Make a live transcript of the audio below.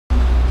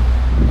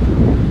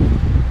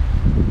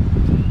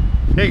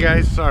Hey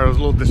guys, sorry I was a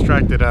little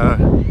distracted.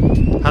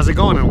 How's it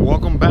going and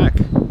welcome back.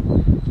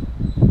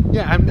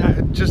 Yeah,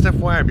 I'm just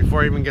FYI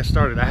before I even get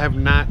started, I have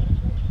not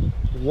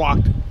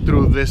walked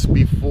through this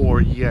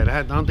before yet.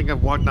 I don't think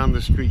I've walked down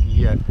the street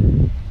yet.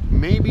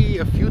 Maybe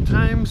a few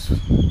times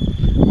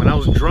when I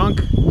was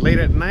drunk late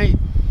at night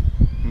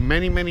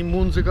many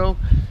moons ago,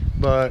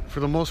 but for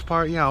the most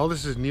part, yeah, all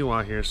this is new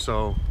out here,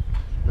 so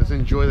let's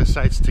enjoy the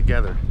sights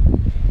together.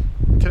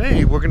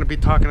 Today we're going to be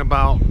talking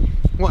about,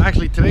 well,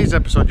 actually today's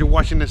episode, you're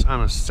watching this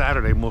on a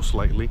Saturday most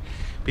likely,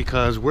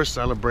 because we're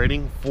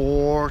celebrating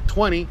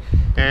 420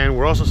 and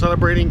we're also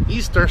celebrating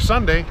Easter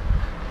Sunday.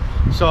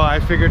 So I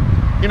figured,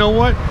 you know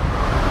what,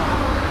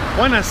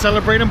 why not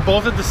celebrate them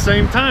both at the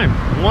same time?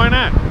 Why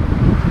not?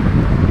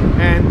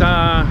 And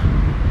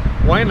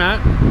why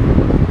not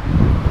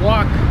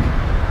walk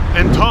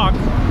and talk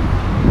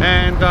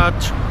and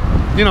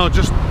you know,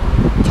 just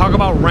talk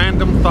about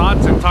random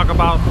thoughts and talk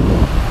about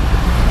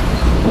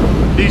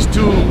these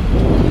two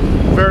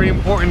very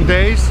important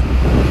days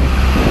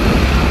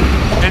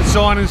and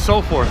so on and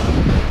so forth.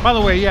 By the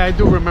way, yeah, I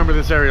do remember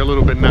this area a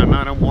little bit now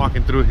that I'm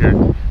walking through here,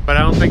 but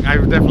I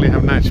definitely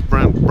have not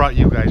brought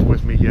you guys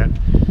with me yet.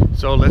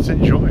 So let's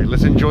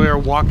enjoy our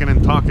walking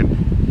and talking.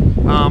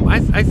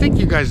 I think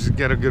you guys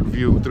get a good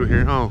view through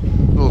here. Oh,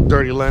 a little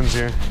dirty lens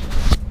here.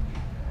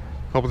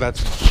 Hope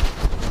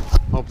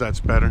that's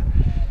better.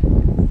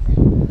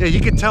 Yeah,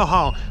 you can tell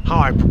how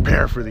I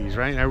prepare for these,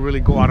 right? I really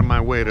go out of my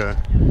way to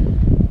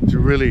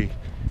really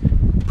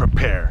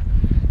prepare.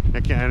 I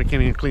can't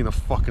even clean the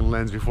fucking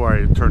lens before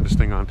I turn this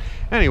thing on.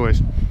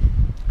 Anyways,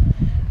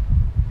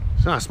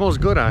 so it smells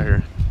good out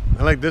here.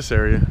 I like this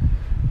area.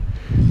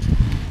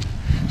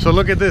 So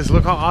look at this.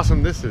 Look how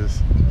awesome this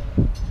is.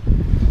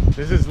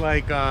 This is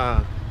like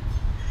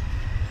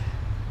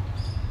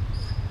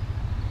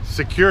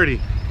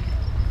security.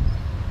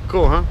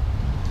 Cool, huh?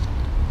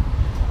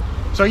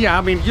 So yeah,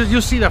 I mean,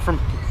 you'll see that from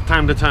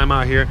time to time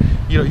out here.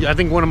 You know, I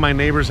think one of my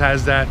neighbors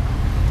has that,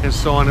 and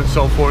so on and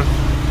so forth.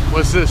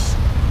 What's this?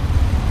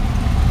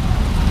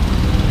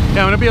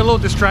 Yeah, I'm gonna be a little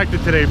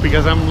distracted today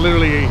because I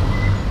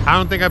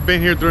don't think I've been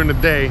here during the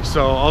day,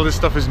 so all this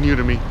stuff is new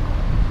to me.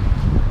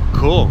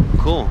 Cool.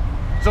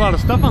 There's a lot of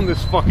stuff on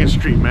this fucking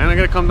street, man. I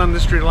gotta come down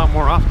this street a lot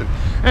more often.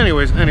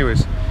 Anyways,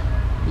 segue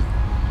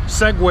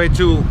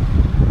to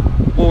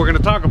what we're gonna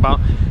talk about.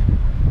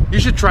 You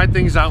should try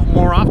things out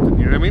more often,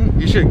 you know what I mean?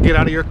 You should get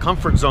out of your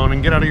comfort zone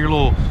and get out of your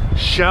little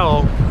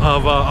shell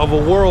of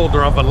a world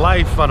or of a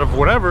life, out of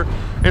whatever,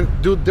 and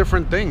do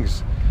different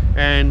things.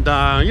 And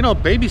you know,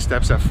 baby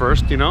steps at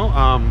first, you know,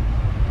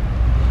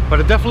 but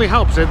it definitely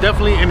helps. It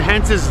definitely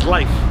enhances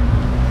life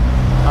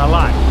a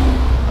lot.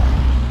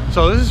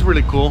 So this is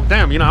really cool.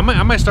 Damn, you know,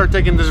 I might start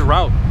taking this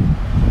route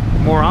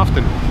more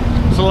often.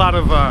 It's a lot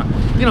of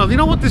you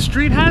know what this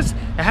street has?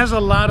 It has a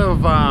lot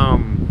of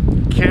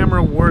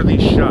camera worthy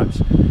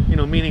shots, you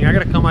know, meaning I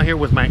gotta come out here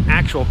with my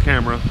actual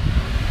camera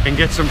and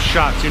get some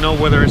shots, you know,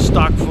 whether it's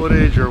stock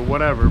footage or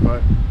whatever.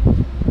 But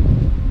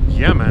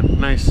yeah, man,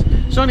 nice.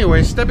 So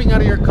anyway, stepping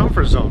out of your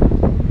comfort zone.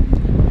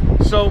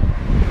 So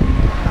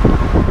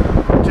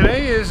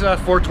today is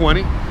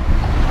 420.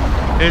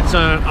 It's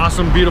an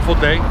awesome, beautiful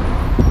day.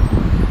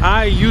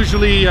 I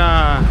usually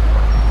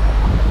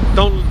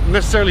don't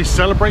necessarily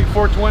celebrate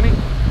 420.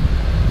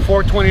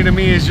 420 to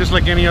me is just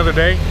like any other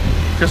day,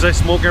 because I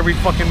smoke every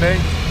fucking day.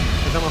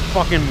 Because I'm a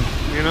fucking,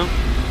 you know,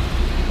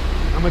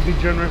 I'm a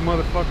degenerate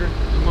motherfucker.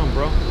 Come on,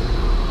 bro.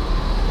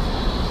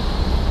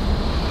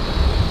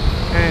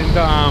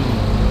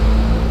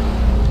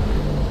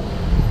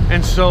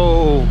 And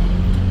so,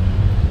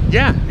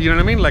 yeah, you know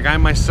what I mean? Like I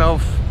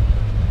myself,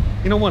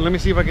 you know what? Let me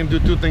see if I can do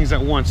two things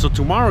at once. So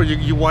tomorrow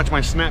you watch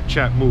my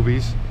Snapchat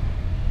movies.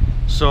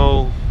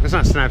 So it's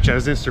not Snapchat,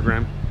 it's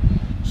Instagram.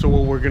 So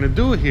what we're gonna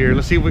do here,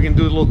 let's see if we can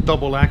do a little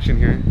double action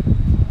here.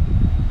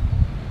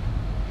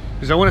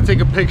 Because I want to take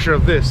a picture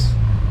of this.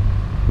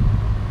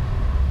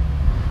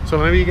 So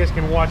maybe you guys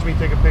can watch me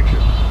take a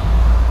picture.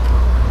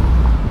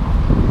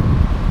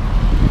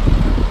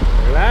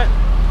 Look at that.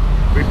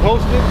 We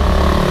post it.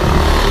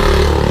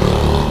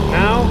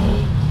 Now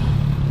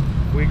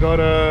we go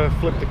to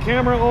flip the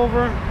camera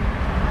over.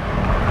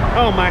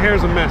 Oh, my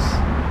hair's a mess.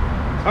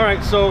 All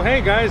right, so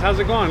hey guys, how's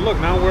it going? Look,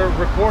 now we're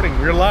recording.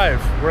 We're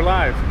live. We're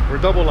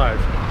double live.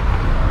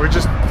 We're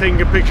just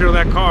taking a picture of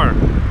that car.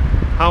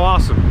 How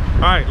awesome.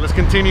 All right, let's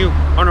continue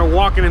on our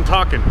walking and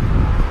talking.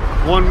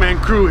 One-man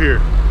crew here.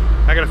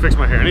 I gotta fix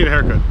my hair. I need a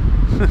haircut.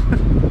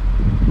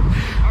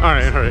 all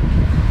right.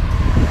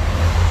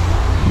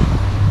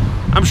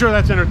 I'm sure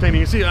that's entertaining.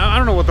 You see, I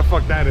don't know what the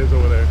fuck that is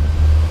over there.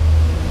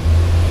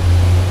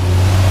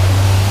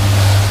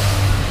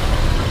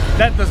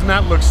 That does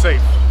not look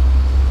safe.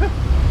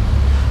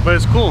 But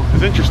it's cool.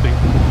 It's interesting.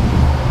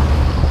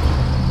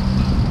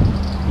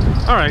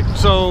 All right,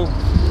 so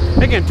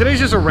again, today's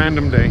just a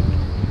random day.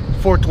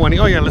 420.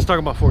 Oh yeah, let's talk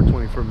about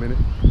 420 for a minute.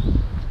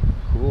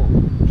 Cool.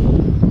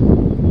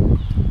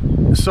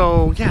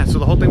 So yeah, so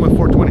the whole thing with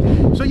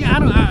 420. So yeah,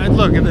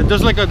 look,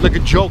 there's like a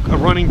joke, a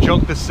running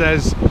joke that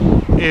says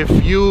if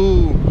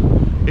you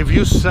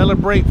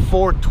celebrate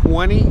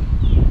 420,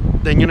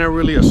 then you're not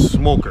really a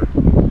smoker.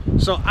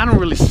 So I don't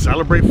really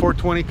celebrate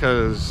 420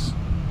 because,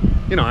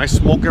 you know, I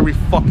smoke every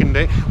fucking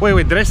day.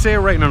 Wait, did I say it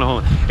right? No,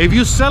 hold on. If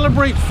you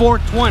celebrate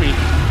 420,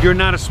 you're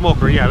not a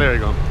smoker. Yeah, there you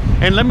go.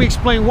 And let me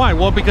explain why.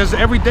 Well, because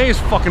every day is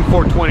fucking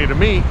 420 to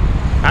me.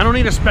 I don't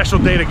need a special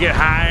day to get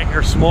high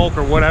or smoke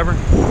or whatever.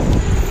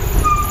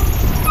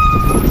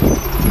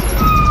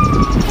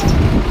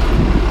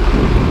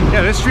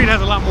 Yeah, this street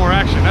has a lot more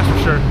action, that's for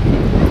sure.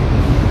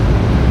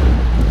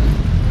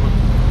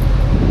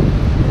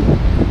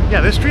 Yeah,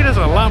 this street has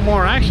a lot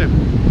more action.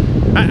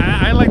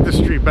 I like this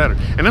street better.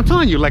 And I'm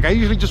telling you, like, I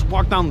usually just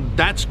walk down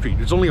that street.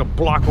 It's only a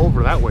block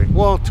over that way.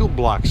 Well, 2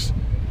 blocks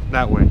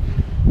that way.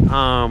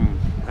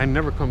 I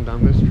never come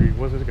down this street.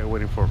 What's this guy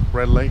waiting for?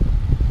 Red light?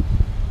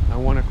 I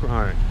want to,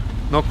 all right.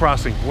 No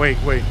crossing. Wait.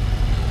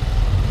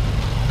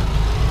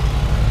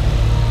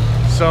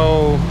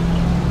 So,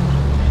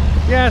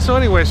 yeah, so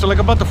anyway, so like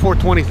about the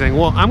 420 thing.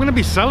 Well, I'm going to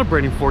be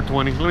celebrating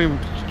 420. Let me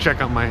check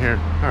out my hair.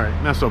 All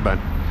right, not so bad.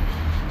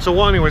 So,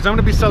 well, anyways, I'm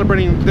going to be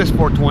celebrating this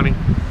 420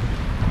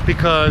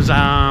 because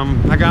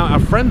I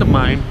got a friend of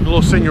mine, a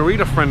little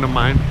senorita friend of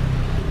mine.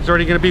 It's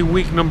already going to be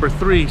week number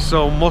 3.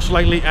 So most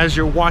likely as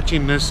you're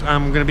watching this,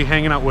 I'm going to be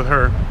hanging out with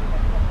her.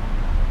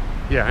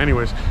 Yeah,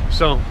 anyways,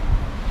 so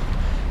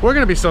we're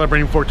going to be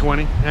celebrating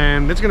 420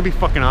 and it's going to be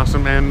fucking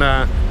awesome.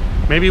 And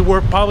maybe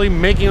we're probably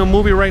making a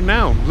movie right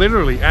now,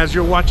 literally, as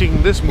you're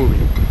watching this movie.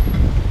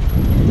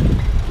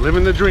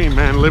 Living the dream,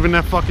 man. Living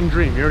that fucking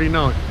dream. You already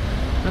know it.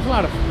 There's a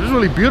lot of, it's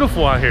really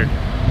beautiful out here.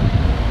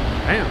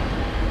 Damn.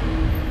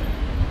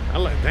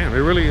 Damn, it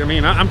really, I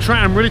mean,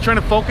 I'm really trying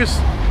to focus,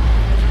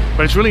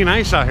 but it's really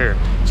nice out here.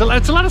 So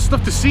it's a lot of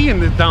stuff to see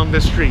down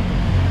this street.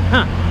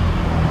 Huh.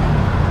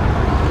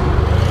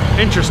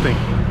 Interesting.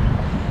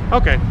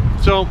 Okay,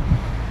 so,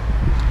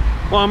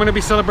 well, I'm gonna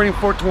be celebrating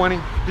 420.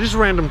 Just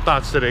random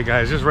thoughts today,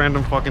 guys. Just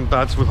random fucking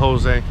thoughts with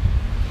Jose.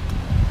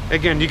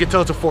 Again, you can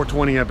tell it's a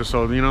 420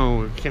 episode, you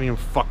know, can't even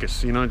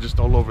focus, you know, just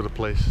all over the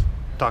place,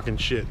 talking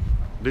shit,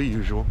 the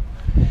usual.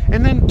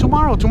 And then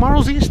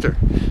tomorrow's Easter.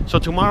 So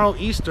tomorrow,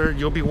 Easter,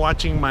 you'll be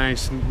watching my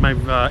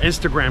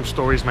Instagram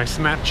stories, my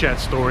Snapchat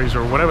stories,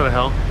 or whatever the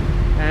hell.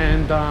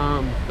 And, is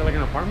that like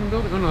an apartment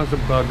building? Oh no, it's a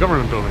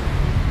government building.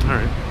 All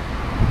right.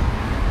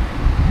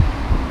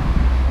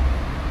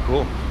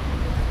 Cool.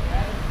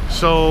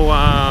 So,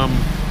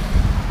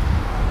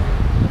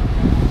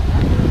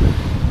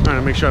 trying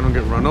to make sure I don't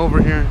get run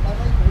over here.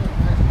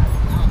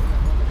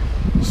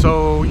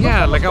 So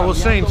yeah, like I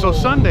was saying, so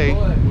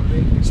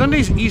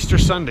Sunday's Easter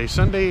Sunday.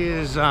 Sunday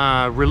is,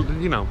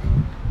 you know,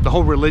 the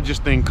whole religious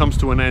thing comes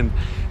to an end.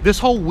 This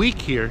whole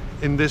week here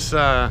in this,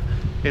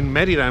 in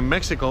Merida,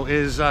 Mexico,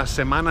 is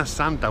Semana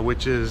Santa,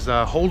 which is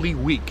Holy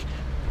Week.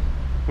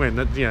 Wait,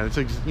 yeah, it's,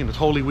 you know, it's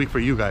Holy Week for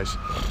you guys.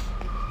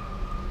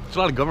 There's a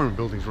lot of government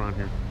buildings around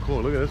here.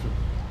 Cool, look at this one.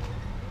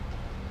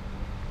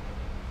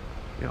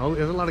 Yeah,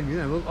 there's a lot of,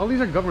 yeah, all these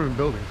are government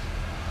buildings.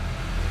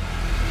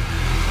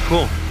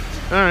 Cool.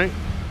 All right,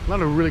 a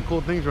lot of really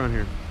cool things around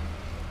here.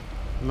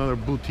 Another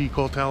boutique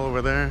hotel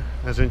over there.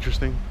 That's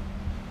interesting.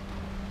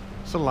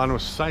 There's a lot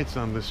of sights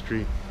on this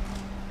street.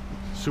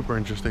 Super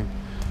interesting.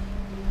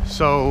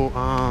 So,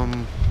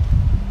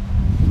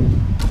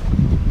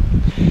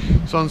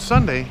 so on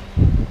Sunday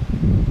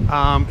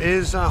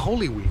is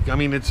Holy Week. I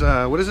mean, it's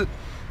what is it?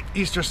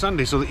 Easter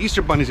Sunday. So the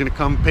Easter Bunny's gonna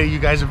come pay you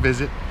guys a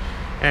visit,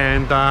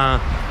 and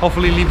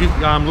hopefully leave you,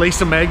 lay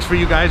some eggs for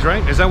you guys.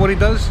 Right? Is that what he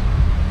does?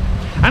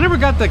 I never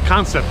got the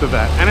concept of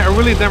that, and I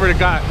really never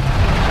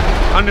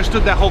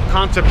understood that whole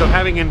concept of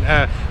having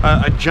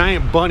a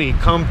giant bunny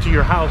come to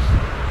your house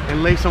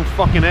and lay some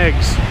fucking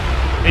eggs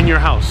in your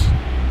house.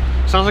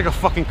 Sounds like a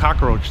fucking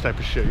cockroach type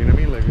of shit, you know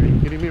what I mean? Like, are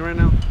you kidding me right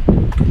now?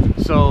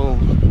 So,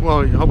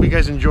 well, I hope you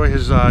guys enjoy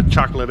his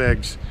chocolate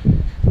eggs.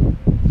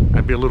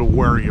 I'd be a little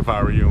worried if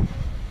I were you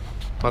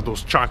about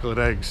those chocolate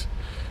eggs.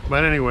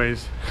 But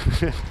anyways,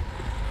 you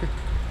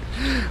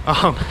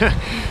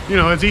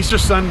know, it's Easter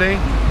Sunday,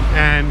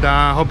 and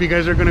hope you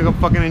guys are gonna go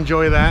fucking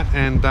enjoy that,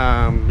 and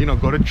you know,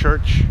 go to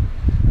church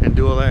and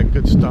do all that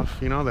good stuff,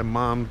 you know, that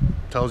mom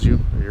tells you,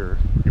 or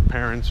your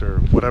parents, or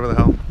whatever the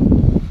hell.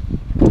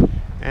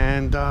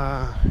 And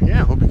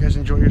yeah, hope you guys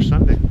enjoy your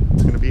Sunday.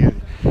 It's gonna be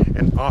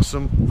an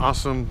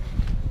awesome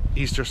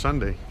Easter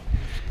Sunday.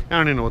 I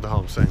don't even know what the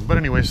hell I'm saying, but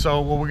anyway,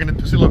 so what we're gonna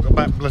do, see, look,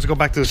 let's go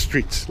back to the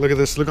streets. Look at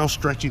this, look how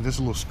stretchy this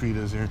little street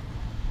is here.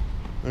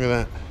 Look at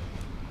that.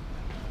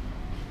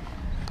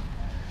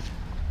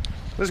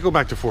 Let's go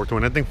back to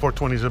 420. I think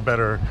 420 is a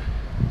better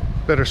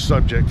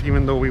subject,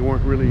 even though we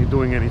weren't really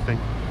doing anything.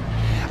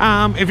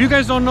 If you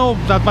guys don't know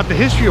about the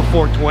history of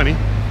 420,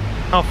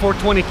 how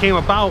 420 came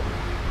about,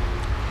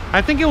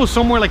 I think it was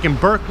somewhere like in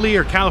Berkeley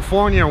or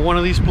California, or one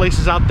of these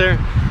places out there,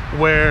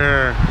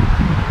 where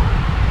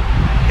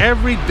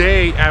every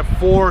day at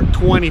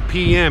 4:20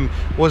 p.m.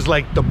 was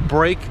like the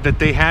break that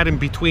they had in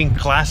between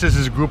classes.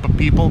 This group of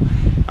people,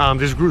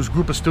 this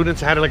group of students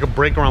had like a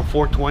break around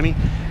 4:20,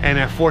 and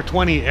at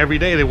 4:20 every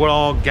day they would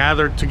all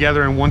gather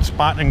together in one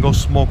spot and go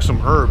smoke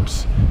some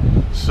herbs.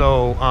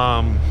 So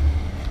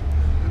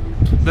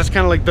that's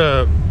kind of like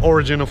the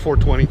origin of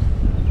 420.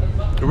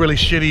 a really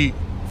shitty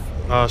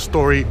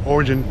story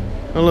origin.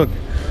 Oh look,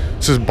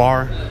 this is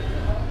bar.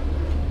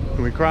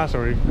 Can we cross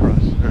or we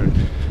cross? All right.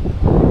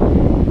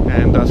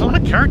 And there's a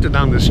lot of character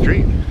down this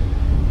street.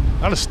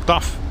 A lot of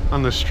stuff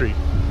on the street.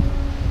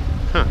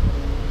 Huh.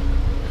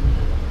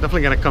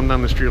 Definitely gonna come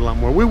down the street a lot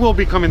more. We will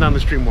be coming down the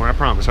street more, I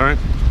promise, all right?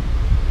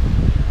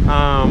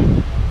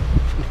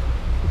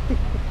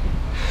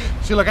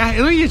 See, look,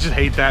 you just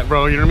hate that,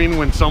 bro. You know what I mean?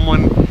 When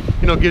someone,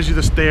 you know, gives you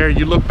the stare,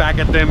 you look back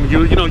at them,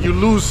 you know, you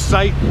lose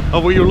sight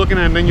of what you're looking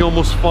at, and then you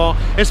almost fall.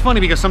 It's funny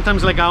because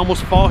sometimes, like, I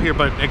almost fall here,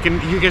 but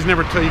you guys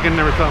never tell. You can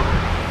never tell.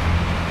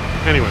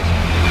 Anyways,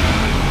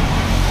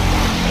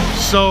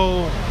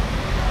 so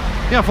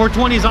yeah,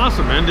 420 is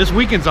awesome, man. This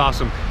weekend's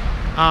awesome.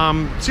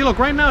 See, look,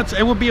 right now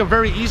it would be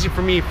very easy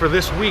for me for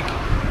this week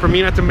for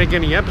me not to make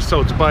any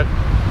episodes, but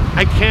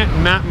I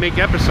can't not make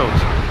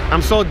episodes.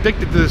 I'm so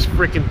addicted to this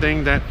freaking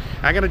thing that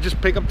I gotta just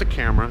pick up the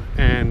camera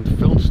and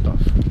film stuff.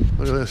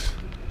 Look at this.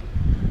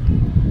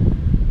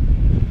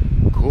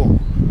 Cool.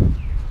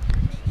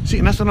 See,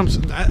 and that's what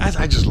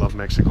I just love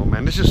Mexico,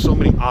 man. There's just so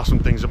many awesome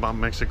things about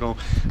Mexico.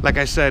 Like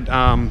I said,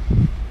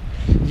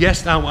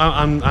 yes,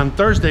 on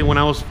Thursday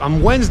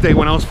on Wednesday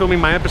when I was filming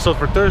my episode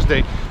for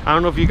Thursday, I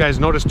don't know if you guys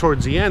noticed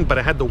towards the end, but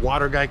I had the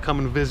water guy come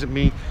and visit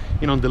me,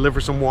 you know,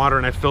 deliver some water,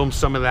 and I filmed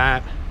some of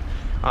that.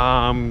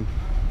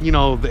 You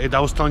know, I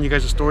was telling you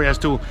guys a story as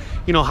to,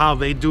 you know, how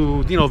they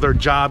do, you know, their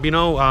job, you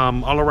know,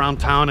 all around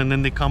town, and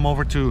then they come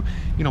over to,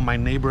 you know, my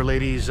neighbor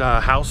lady's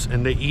house,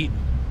 and they eat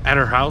at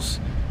her house,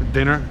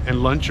 dinner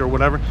and lunch or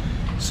whatever.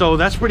 So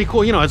that's pretty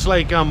cool. You know, it's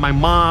like my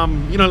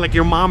mom, you know, like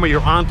your mom or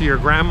your aunt or your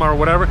grandma or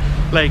whatever,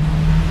 like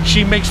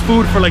she makes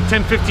food for like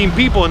 10-15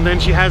 people, and then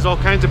she has all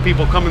kinds of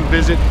people come and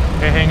visit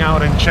and hang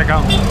out and check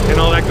out and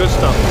all that good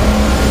stuff.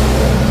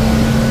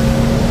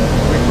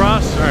 We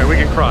cross? All right, we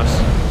can cross.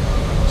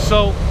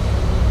 So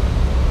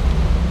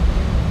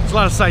there's a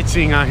lot of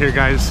sightseeing out here,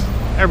 guys,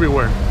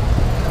 everywhere.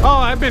 Oh,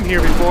 I've been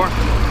here before.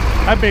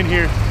 I've been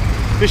here.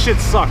 This shit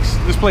sucks.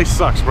 This place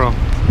sucks, bro.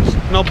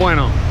 No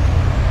bueno.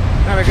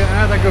 Not a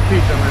good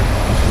pizza,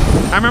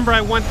 man. I remember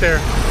I went there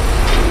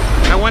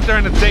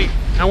on a date.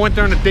 I went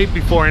there on a date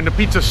before, and the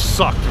pizza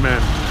sucked,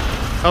 man.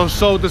 I was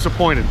so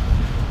disappointed.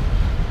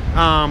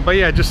 But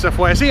yeah, just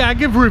FYI. See, I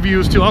give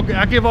reviews too.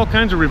 I give all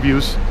kinds of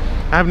reviews.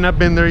 I have not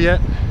been there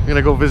yet. I'm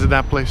gonna go visit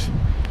that place.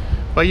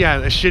 But yeah,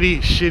 a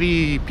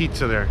shitty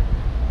pizza there.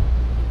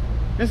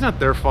 It's not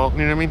their fault, you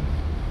know what I mean?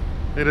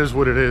 It is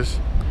what it is.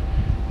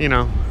 You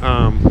know,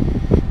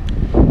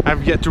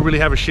 I've yet to really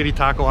have a shitty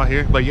taco out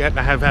here, but yet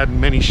I have had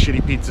many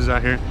shitty pizzas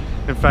out here.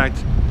 In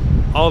fact,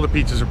 all the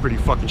pizzas are pretty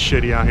fucking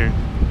shitty out here.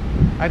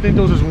 I think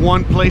there was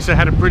one place that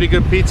had a pretty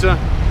good pizza.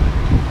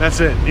 That's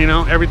it, you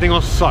know, everything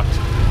else sucked.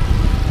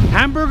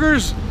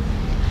 Hamburgers,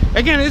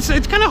 again, it's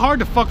kind of hard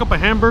to fuck up a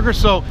hamburger,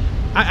 so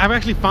I've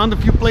actually found a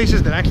few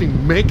places that actually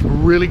make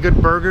really good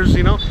burgers,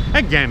 you know.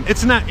 Again,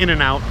 it's not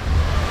In-N-Out.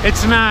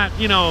 It's not,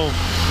 you know,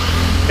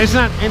 it's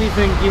not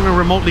anything even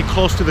remotely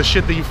close to the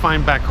shit that you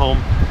find back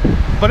home.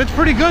 But it's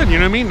pretty good, you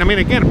know what I mean? I mean,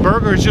 again, a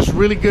burger is just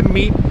really good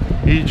meat.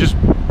 You just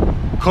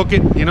cook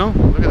it, you know?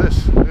 Look at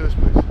this. Look at this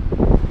place.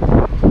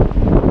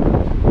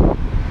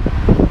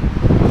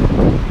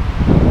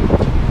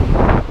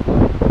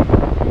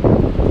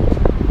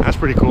 That's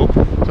pretty cool.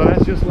 So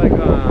that's just like,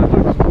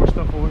 look, there's more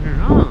stuff over here.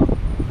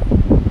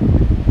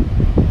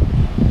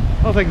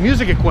 Oh, it's like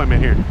music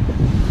equipment here.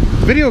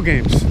 Video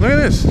games. Look at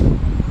this.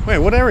 Wait,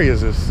 what area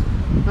is this?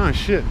 Oh,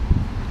 shit.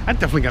 I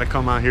definitely got to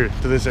come out here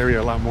to this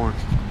area a lot more.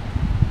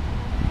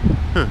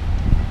 Huh.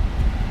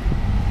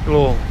 A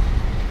little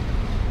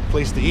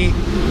place to eat.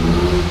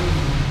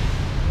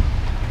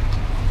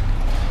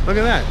 Look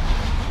at that.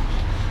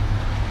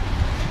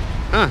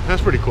 Ah,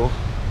 that's pretty cool.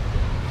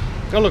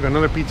 Oh, look,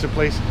 another pizza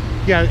place.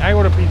 Yeah, I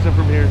order pizza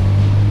from here.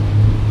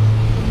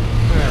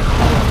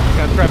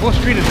 Gotta try. What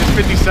street is this?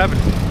 57.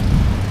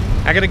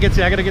 I gotta get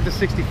to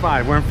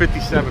 65. We're in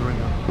 57 right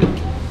now.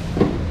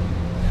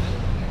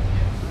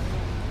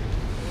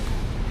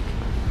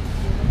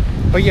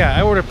 But yeah,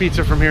 I order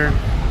pizza from here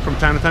from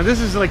time to time. This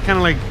is like kind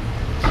of like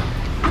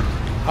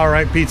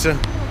alright pizza,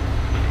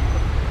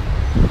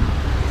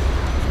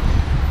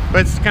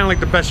 but it's kind of like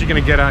the best you're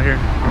gonna get out here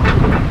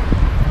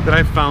that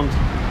I've found.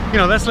 You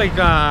know, that's like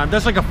a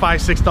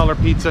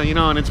 $5-6 pizza, you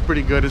know, and it's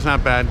pretty good. It's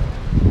not bad.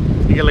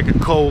 You get like a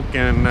Coke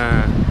and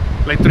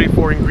like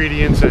 3-4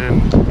 ingredients,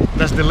 and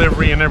that's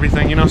delivery and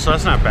everything, you know, so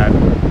that's not bad.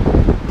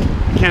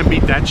 You can't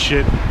beat that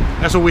shit.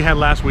 That's what we had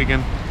last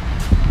weekend.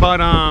 But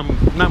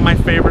not my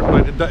favorite,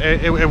 but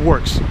it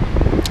works.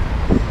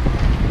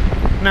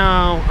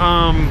 Now,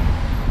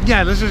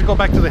 yeah, let's just go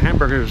back to the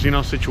hamburgers, you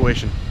know,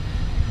 situation.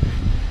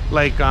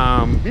 Like,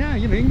 yeah,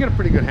 you know, you can get a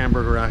pretty good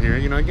hamburger out here.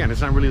 You know, again,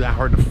 it's not really that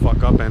hard to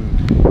fuck up,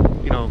 and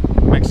you know,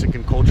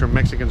 Mexican culture,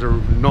 Mexicans are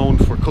known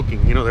for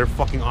cooking. You know, they're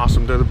fucking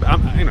awesome. They're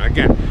the, you know,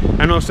 again,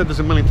 I know I've said this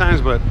a million times,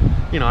 but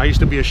you know, I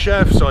used to be a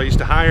chef, so I used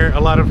to hire a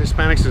lot of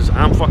Hispanics, because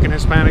I'm fucking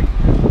Hispanic,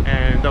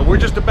 and we're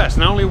just the best.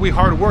 Not only are we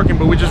hard working,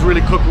 but we just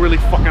really cook really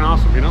fucking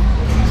awesome, you know.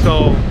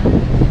 So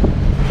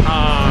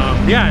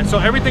Yeah, so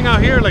everything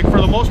out here, like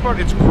for the most part,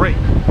 it's great.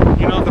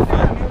 You know, the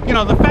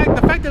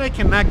fact that I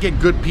cannot get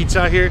good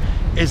pizza out here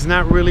is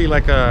not really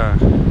like a,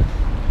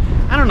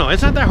 I don't know,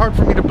 it's not that hard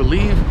for me to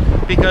believe,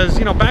 because,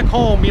 you know, back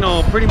home, you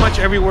know, pretty much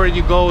everywhere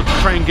you go to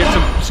try and get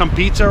some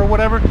pizza or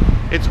whatever,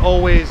 it's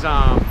always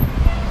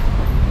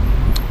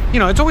you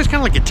know, it's always kind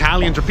of like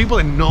Italians or people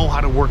that know how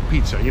to work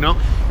pizza, you know?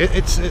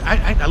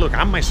 Look,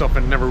 I myself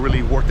have never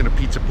really worked in a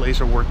pizza place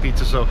or worked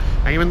pizza, so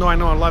even though I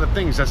know a lot of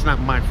things, that's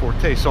not my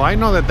forte. So I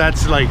know that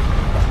that's like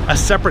a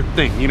separate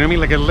thing, you know what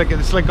I mean? Like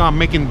it's like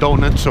making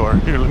donuts, or,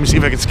 you know, let me see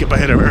if I can skip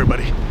ahead of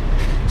everybody.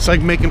 It's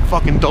like making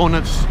fucking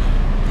donuts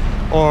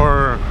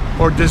or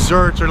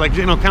desserts, or like,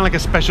 you know, kind of like a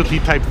specialty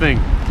type thing.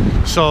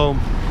 So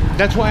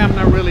that's why I'm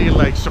not really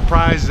like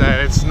surprised that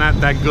it's not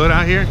that good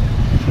out here.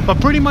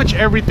 But pretty much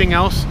everything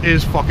else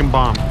is fucking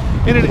bomb.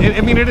 And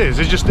I mean, it is.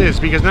 It just is.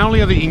 Because not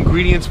only are the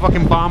ingredients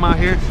fucking bomb out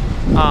here,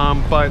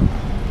 but,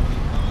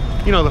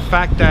 you know, the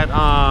fact that,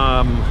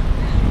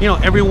 you know,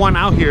 everyone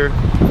out here,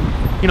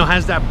 you know,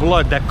 has that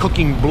blood, that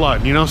cooking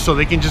blood, you know, so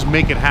they can just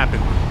make it happen.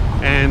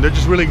 And they're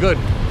just really good.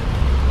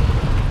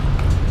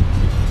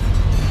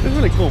 It's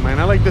really cool, man.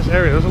 I like this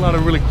area. There's a lot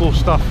of really cool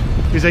stuff.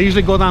 Because I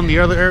usually go down the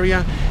other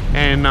area,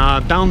 and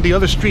down the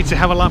other streets, they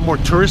have a lot more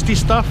touristy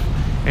stuff.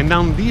 And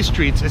down these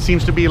streets, it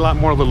seems to be a lot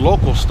more of the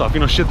local stuff, you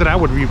know, shit that I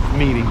would be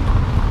needing.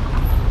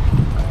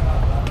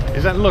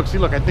 Is that, look, see,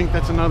 look, I think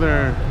that's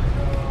another,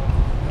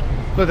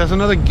 look, that's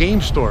another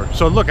game store.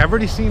 So look, I've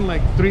already seen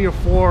like 3 or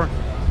 4,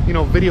 you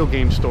know, video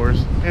game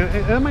stores. And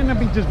that might not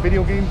be just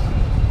video games.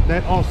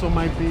 That also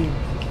might be,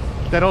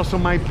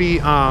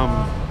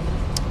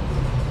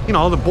 you know,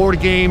 all the board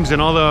games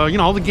and all the, you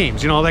know, all the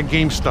games, you know, all that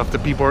game stuff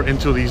that people are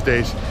into these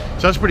days.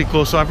 So that's pretty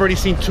cool. So I've already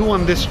seen 2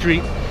 on this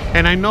street.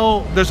 And I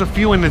know there's a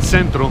few in the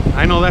Centro.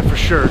 I know that for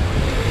sure.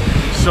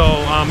 So,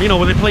 you know,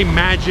 where they play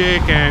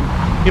Magic and,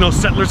 you know,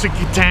 Settlers of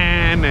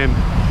Catan and,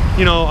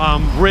 you know,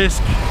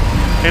 Risk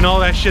and all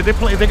that shit.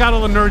 They got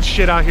all the nerd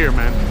shit out here,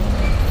 man.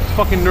 It's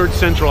fucking Nerd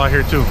Central out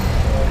here too.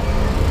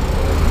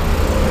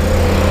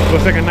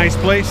 Looks like a nice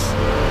place.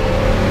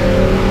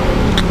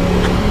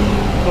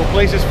 So the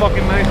place is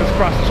fucking nice. Let's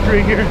cross the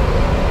street here.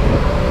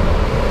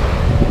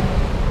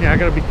 Yeah, I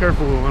gotta be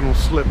careful I don't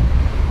slip.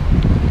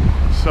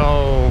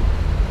 So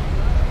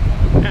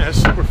yeah,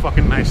 it's super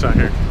fucking nice out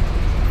here.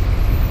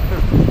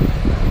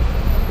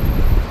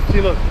 See,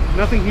 look,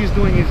 nothing he's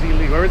doing is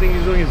illegal. Everything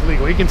he's doing is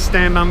legal. He can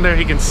stand on there,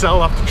 he can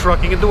sell off the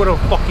truck, he can do whatever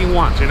the fuck he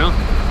wants, you know?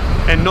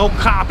 And no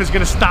cop is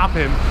gonna stop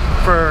him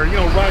for, you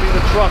know, riding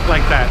the truck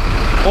like that.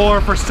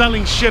 Or for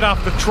selling shit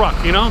off the truck,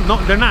 you know? No,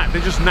 they're not.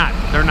 They're just not.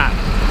 They're not.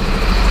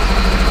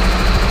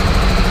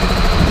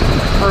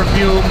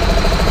 Perfume,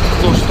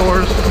 little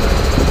stores.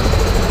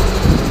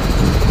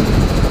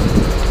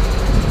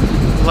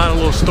 A lot of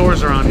little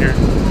stores around here.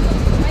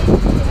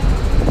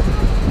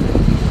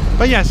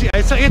 But yeah, see,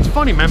 it's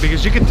funny, man,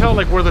 because you can tell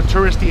like where the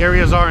touristy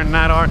areas are and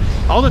not are.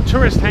 All the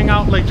tourists hang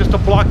out like just a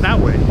block that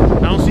way. I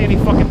don't see any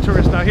fucking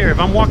tourists out here. If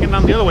I'm walking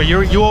down the other way,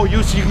 you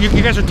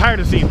guys are tired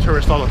of seeing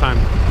tourists all the time.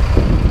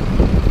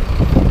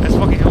 That's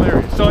fucking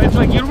hilarious. So it's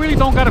like you really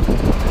don't gotta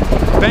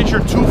venture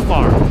too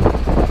far.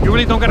 You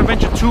really don't gotta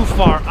venture too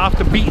far off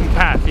the beaten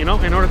path, you know,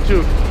 in order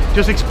to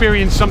just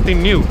experience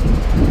something new.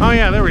 Oh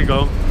yeah, there we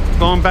go.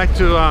 Going back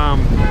to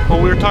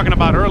what we were talking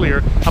about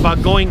earlier,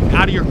 about going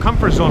out of your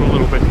comfort zone a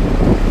little bit.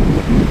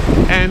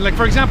 And like,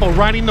 for example,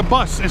 riding the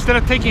bus. Instead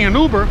of taking an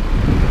Uber,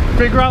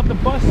 figure out the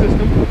bus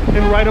system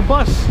and ride a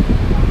bus.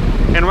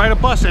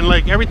 And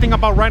like, everything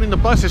about riding the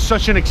bus is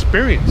such an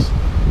experience.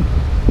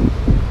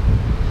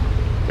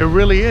 It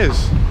really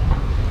is.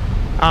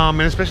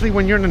 And especially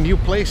when you're in a new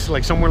place,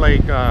 like somewhere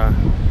like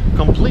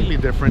completely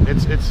different,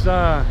 it's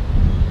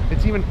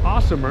even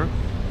awesomer.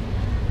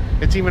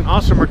 It's even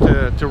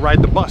awesomer to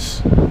ride the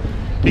bus,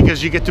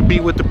 because you get to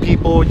be with the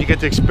people, you get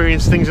to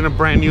experience things in a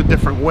brand new,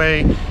 different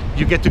way.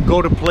 You get to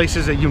go to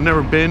places that you've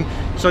never been.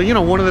 So, you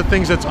know, one of the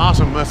things that's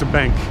awesome, that's a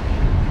bank.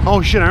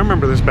 Oh shit, I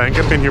remember this bank.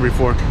 I've been here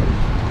before.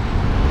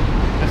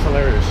 That's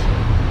hilarious.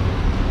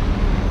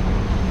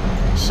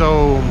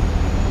 So,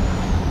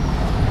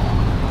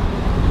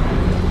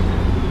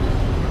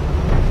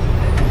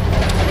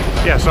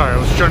 yeah, sorry, I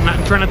was trying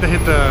not to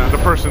hit the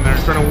person there.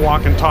 Trying to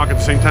walk and talk at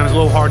the same time. It's a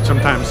little hard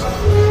sometimes.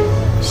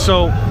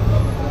 So,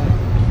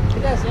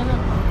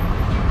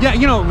 yeah,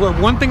 you know,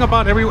 one thing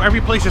about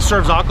every place that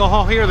serves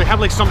alcohol here, they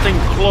have like something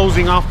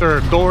closing off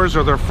their doors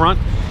or their front.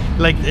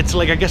 Like, it's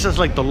like, I guess it's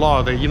like the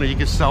law that, you know, you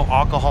can sell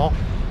alcohol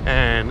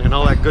and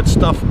all that good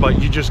stuff,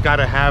 but you just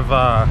gotta have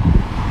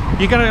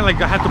you gotta like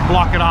have to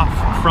block it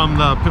off from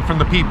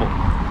the people.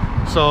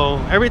 So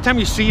every time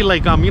you see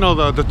like you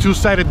know, the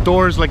two-sided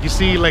doors, like you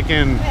see like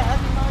in,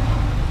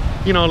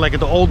 you know, like at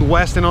the Old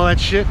West and all that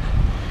shit,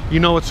 you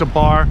know, it's a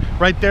bar.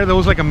 Right there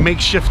was like a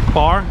makeshift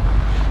bar,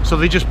 so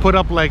they just put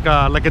up like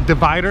a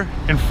divider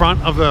in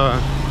front of the,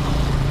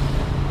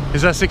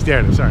 is that 60?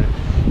 Yeah, sorry.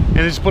 And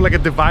they just put like a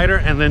divider,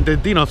 and then they,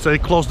 you know, so they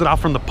closed it off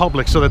from the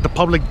public so that the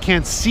public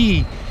can't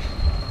see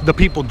the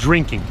people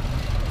drinking,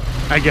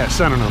 I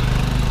guess. I don't know.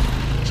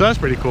 So that's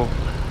pretty cool.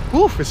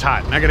 Oof, it's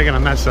hot. I gotta get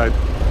on that side.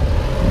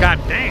 God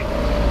dang.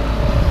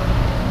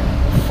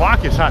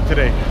 Fuck, it's hot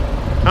today.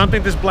 I don't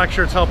think this black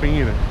shirt's helping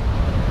either.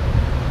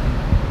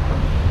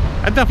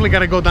 I definitely got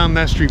to go down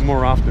that street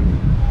more often.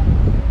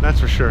 That's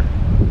for sure.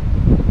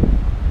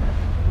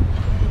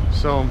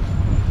 So,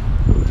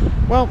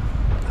 well,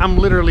 I'm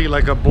literally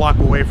like a block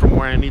away from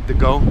where I need to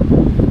go.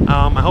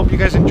 I hope you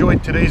guys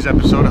enjoyed today's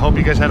episode. I hope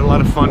you guys had a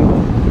lot of fun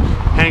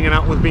hanging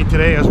out with me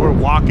today as we're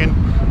walking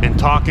and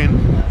talking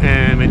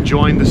and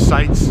enjoying the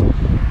sights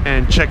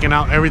and checking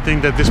out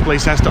everything that this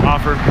place has to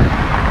offer.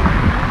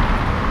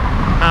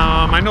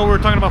 I know we were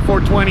talking about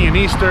 420 and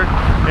Easter,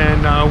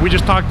 and we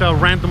just talked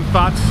random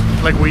thoughts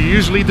like we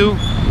usually do.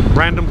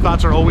 Random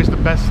thoughts are always the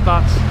best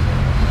thoughts.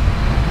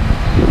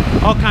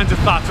 All kinds of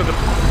thoughts are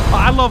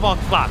I love all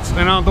thoughts,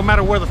 you know, no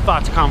matter where the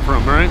thoughts come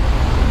from, right?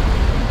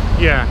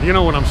 Yeah, you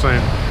know what I'm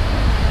saying.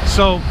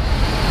 So,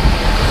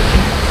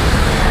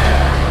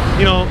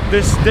 you know,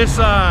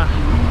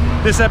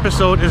 this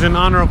episode is in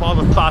honor of all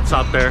the thoughts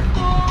out there.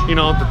 You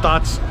know, the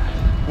thoughts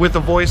with a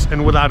voice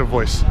and without a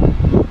voice.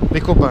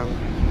 Disculpa.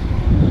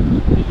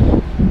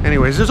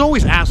 Anyways, there's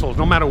always assholes,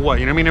 no matter what,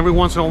 you know what I mean? Every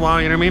once in a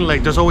while, you know what I mean?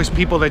 Like, there's always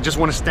people that just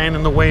want to stand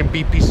in the way and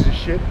be pieces of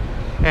shit.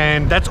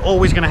 And that's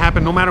always gonna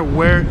happen no matter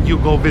where you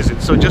go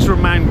visit. So just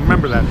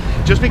remember that.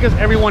 Just because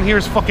everyone here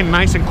is fucking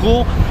nice and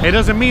cool, it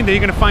doesn't mean that you're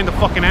gonna find a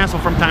fucking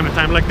asshole from time to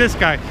time. Like this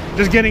guy,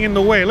 just getting in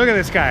the way. Look at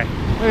this guy.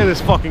 Look at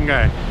this fucking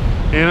guy.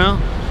 You know?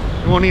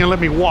 He won't even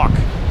let me walk.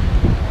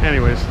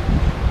 Anyways.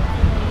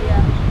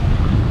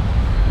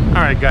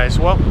 Alright guys,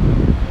 well,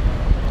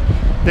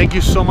 thank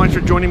you so much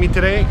for joining me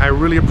today. I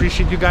really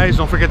appreciate you guys.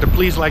 Don't forget to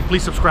please like,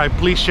 please subscribe,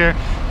 please share,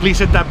 please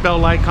hit that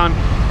bell icon,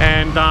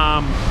 and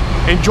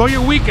enjoy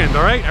your weekend,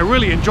 all right? I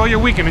really enjoy your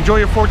weekend. Enjoy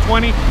your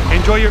 420,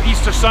 enjoy your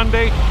Easter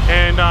Sunday,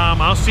 and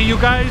I'll see you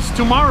guys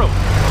tomorrow.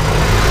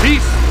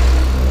 Peace.